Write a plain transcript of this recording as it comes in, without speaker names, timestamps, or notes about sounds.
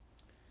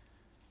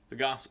The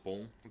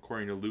Gospel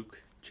according to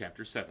Luke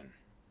chapter 7.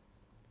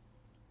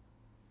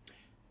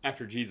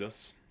 After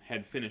Jesus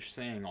had finished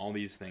saying all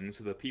these things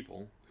to the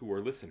people who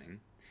were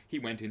listening, he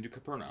went into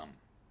Capernaum.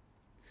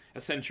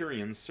 A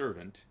centurion's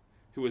servant,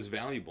 who was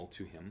valuable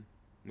to him,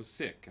 was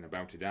sick and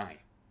about to die.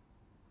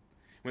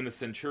 When the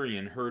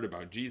centurion heard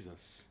about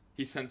Jesus,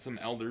 he sent some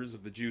elders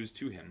of the Jews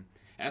to him,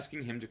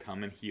 asking him to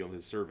come and heal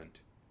his servant.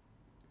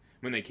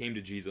 When they came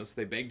to Jesus,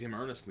 they begged him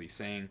earnestly,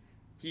 saying,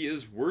 "He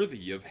is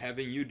worthy of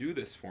having you do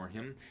this for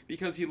him,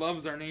 because he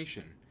loves our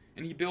nation,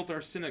 and he built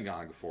our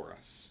synagogue for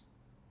us."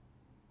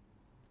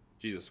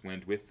 Jesus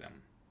went with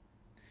them.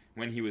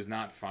 When he was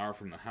not far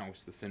from the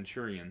house, the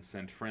centurion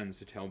sent friends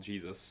to tell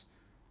Jesus,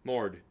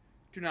 "Lord,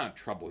 do not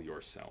trouble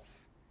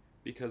yourself,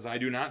 because I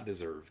do not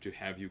deserve to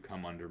have you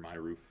come under my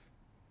roof.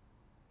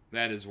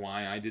 That is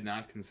why I did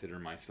not consider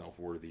myself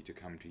worthy to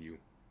come to you.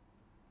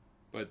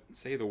 But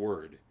say the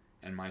word,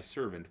 and my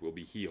servant will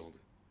be healed.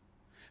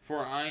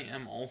 For I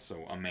am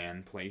also a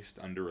man placed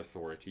under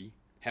authority,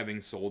 having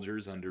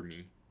soldiers under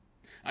me.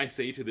 I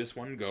say to this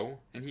one,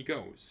 'Go,' and he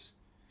goes,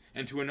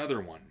 and to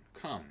another one,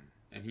 'Come,'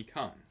 and he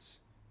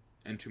comes,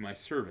 and to my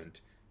servant,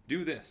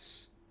 'Do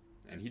this,'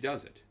 and he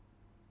does it."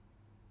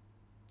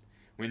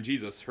 When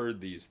Jesus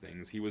heard these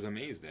things, he was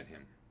amazed at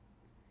him.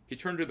 He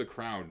turned to the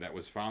crowd that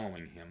was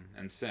following him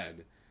and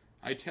said,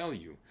 "I tell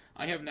you,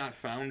 I have not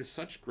found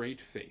such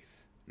great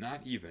faith,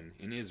 not even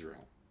in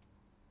Israel."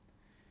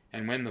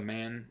 And when the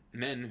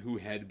men who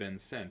had been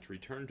sent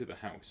returned to the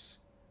house,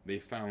 they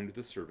found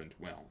the servant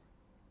well.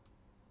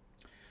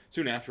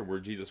 Soon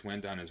afterward, Jesus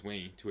went on his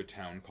way to a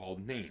town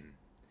called Nain,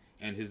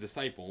 and his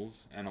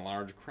disciples and a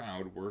large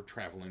crowd were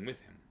traveling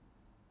with him.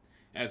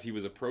 As he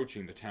was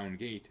approaching the town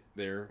gate,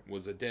 there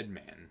was a dead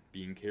man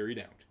being carried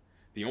out,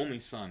 the only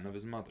son of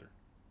his mother.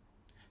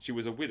 She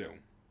was a widow,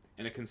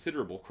 and a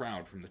considerable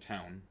crowd from the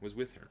town was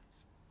with her.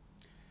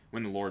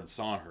 When the Lord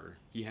saw her,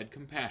 he had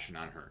compassion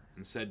on her,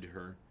 and said to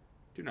her,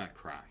 "Do not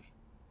cry."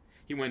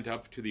 He went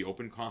up to the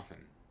open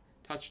coffin,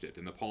 touched it,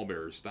 and the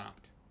pallbearers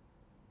stopped.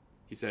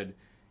 He said,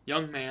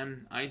 "Young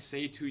man, I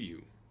say to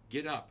you,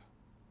 get up."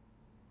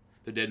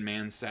 The dead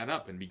man sat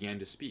up and began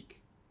to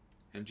speak,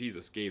 and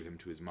Jesus gave him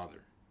to his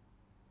mother.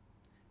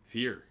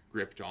 Fear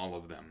gripped all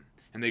of them,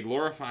 and they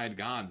glorified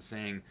God,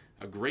 saying,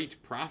 "A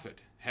great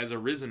prophet has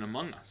arisen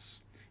among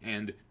us,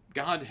 and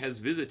God has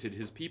visited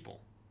his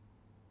people."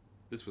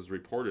 This was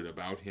reported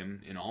about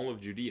him in all of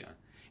Judea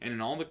and in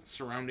all the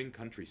surrounding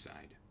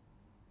countryside.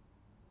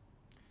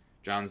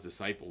 John's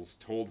disciples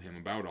told him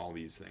about all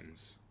these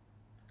things.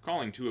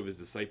 Calling two of his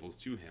disciples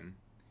to him,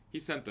 he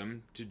sent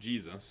them to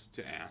Jesus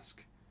to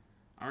ask,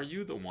 "Are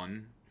you the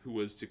one who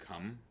was to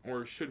come,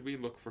 or should we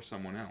look for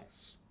someone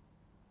else?"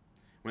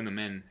 When the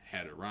men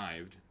had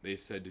arrived, they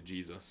said to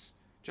Jesus,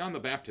 "John the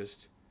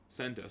Baptist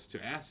sent us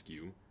to ask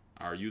you,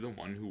 'Are you the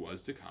one who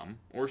was to come,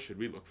 or should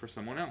we look for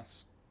someone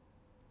else?'"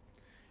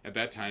 At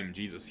that time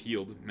Jesus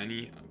healed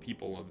many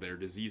people of their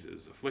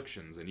diseases,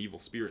 afflictions, and evil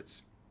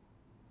spirits,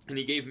 and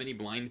he gave many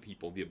blind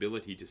people the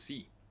ability to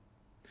see.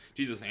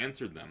 Jesus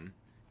answered them,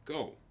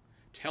 "Go,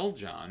 tell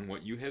John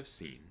what you have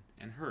seen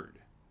and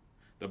heard.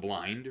 The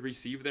blind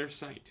receive their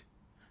sight,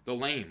 the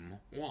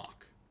lame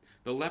walk,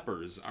 the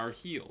lepers are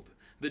healed,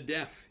 the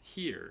deaf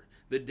hear,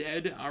 the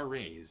dead are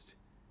raised,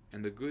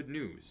 and the good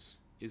news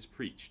is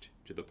preached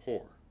to the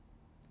poor.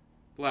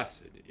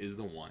 Blessed is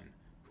the one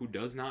who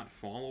does not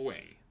fall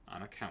away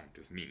on account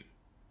of me."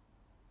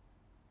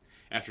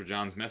 After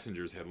John's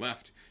messengers had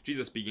left,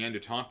 Jesus began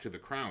to talk to the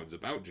crowds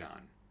about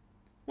John.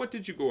 "What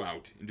did you go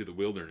out into the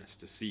wilderness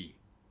to see?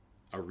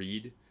 A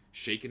reed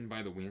shaken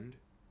by the wind?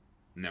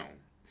 No.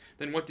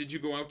 Then what did you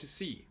go out to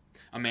see?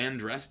 A man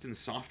dressed in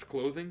soft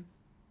clothing?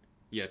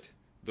 Yet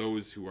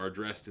those who are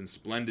dressed in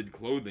splendid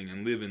clothing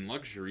and live in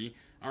luxury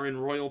are in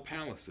royal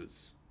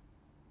palaces.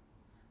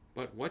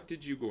 But what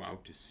did you go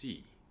out to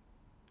see?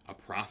 A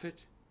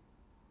prophet?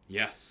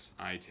 Yes,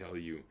 I tell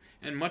you,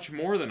 and much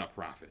more than a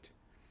prophet.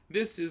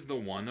 This is the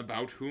one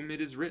about whom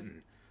it is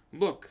written,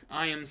 'Look,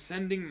 I am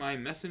sending my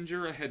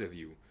messenger ahead of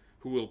you,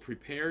 who will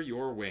prepare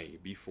your way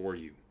before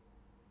you.'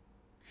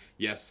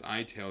 Yes,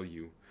 I tell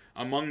you,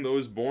 among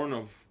those born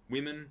of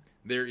women,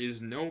 there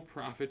is no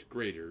prophet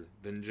greater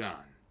than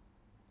John.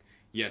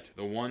 Yet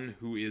the one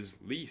who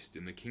is least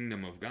in the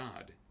kingdom of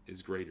God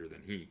is greater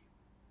than he."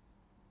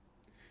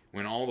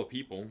 When all the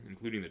people,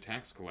 including the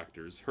tax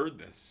collectors, heard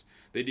this,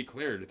 they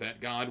declared that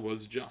God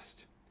was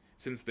just,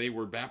 since they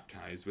were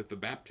baptized with the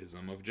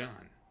baptism of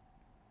John.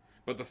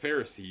 But the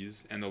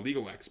Pharisees and the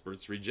legal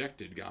experts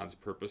rejected God's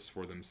purpose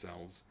for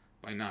themselves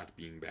by not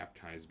being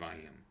baptized by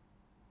him.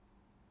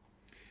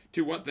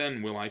 To what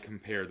then will I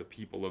compare the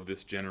people of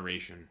this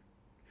generation?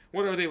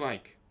 What are they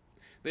like?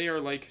 They are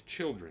like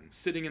children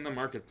sitting in the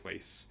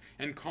marketplace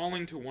and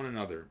calling to one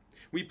another,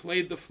 "We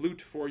played the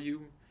flute for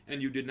you,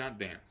 and you did not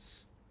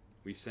dance.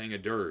 We sang a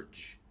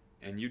dirge,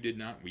 and you did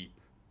not weep."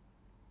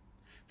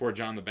 For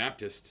John the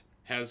Baptist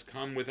has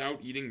come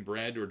without eating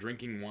bread or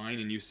drinking wine,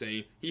 and you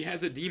say, "He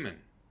has a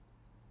demon."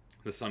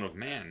 The Son of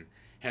Man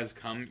has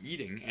come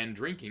eating and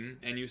drinking,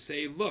 and you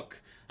say,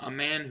 "Look, a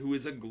man who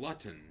is a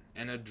glutton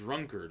and a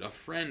drunkard, a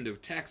friend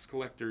of tax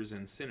collectors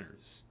and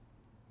sinners.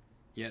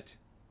 Yet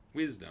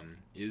wisdom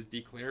is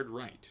declared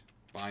right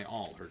by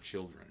all her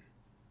children.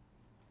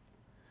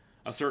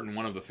 A certain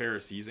one of the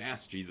Pharisees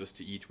asked Jesus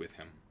to eat with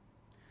him.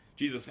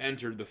 Jesus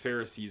entered the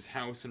Pharisee's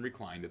house and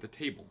reclined at the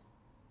table.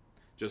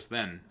 Just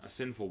then, a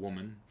sinful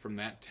woman from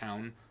that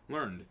town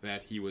learned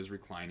that he was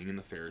reclining in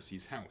the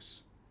Pharisee's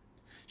house.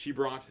 She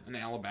brought an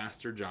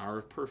alabaster jar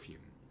of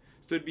perfume,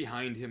 stood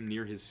behind him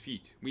near his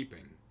feet,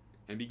 weeping,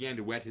 and began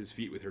to wet his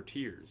feet with her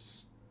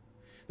tears.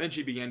 Then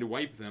she began to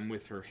wipe them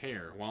with her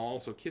hair, while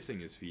also kissing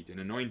his feet and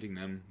anointing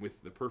them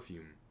with the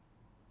perfume.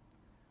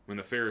 When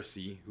the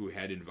Pharisee who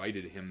had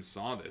invited him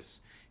saw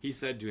this, he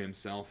said to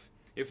himself,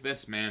 "If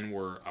this man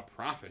were a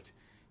prophet,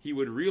 he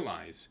would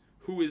realize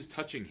who is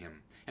touching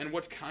him, and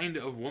what kind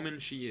of woman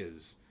she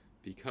is,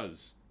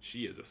 because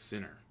she is a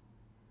sinner."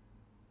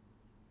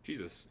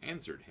 Jesus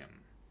answered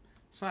him,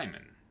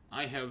 "Simon,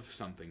 I have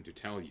something to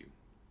tell you."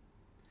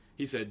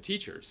 He said,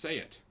 "Teacher, say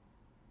it."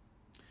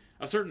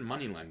 A certain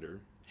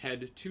moneylender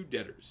had 2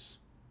 debtors.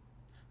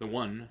 The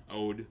one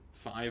owed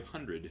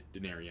 500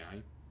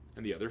 denarii,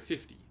 and the other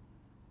 50.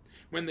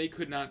 When they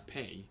could not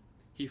pay,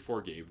 he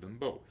forgave them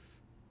both.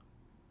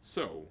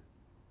 So,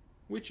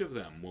 which of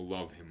them will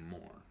love him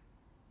more?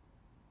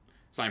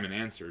 Simon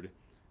answered,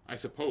 "I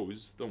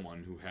suppose the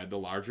one who had the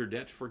larger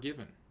debt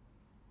forgiven."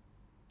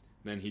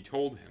 Then he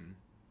told him,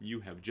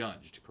 "You have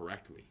judged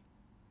correctly."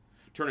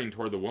 Turning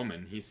toward the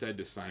woman, he said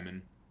to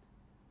Simon,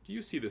 "Do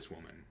you see this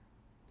woman?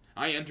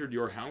 I entered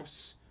your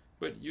house,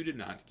 but you did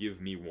not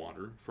give me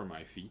water for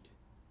my feet.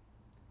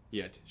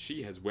 Yet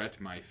she has wet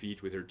my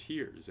feet with her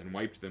tears and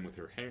wiped them with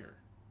her hair.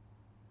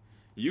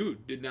 You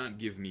did not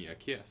give me a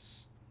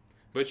kiss,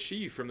 but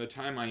she from the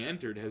time I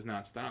entered has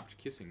not stopped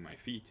kissing my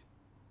feet.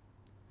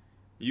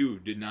 You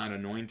did not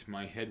anoint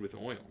my head with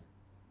oil,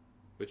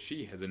 but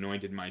she has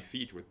anointed my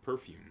feet with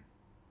perfume.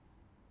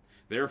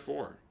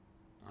 Therefore,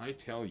 I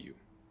tell you,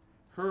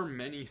 her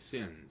many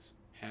sins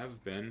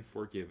have been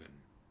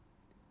forgiven.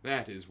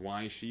 That is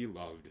why she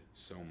loved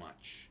so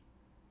much.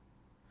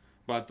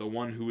 But the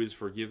one who is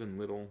forgiven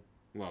little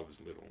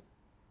loves little."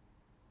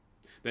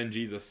 Then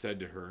Jesus said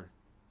to her,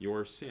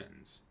 "Your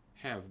sins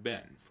have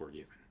been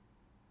forgiven."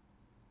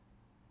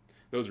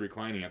 Those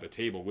reclining at the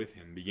table with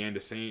him began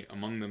to say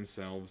among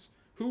themselves,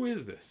 "Who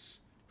is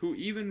this, who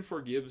even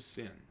forgives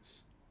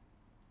sins?"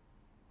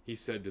 He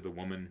said to the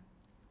woman,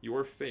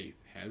 "Your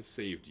faith has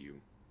saved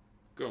you.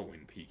 Go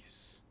in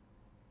peace."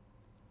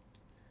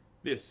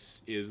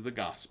 This is the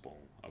gospel of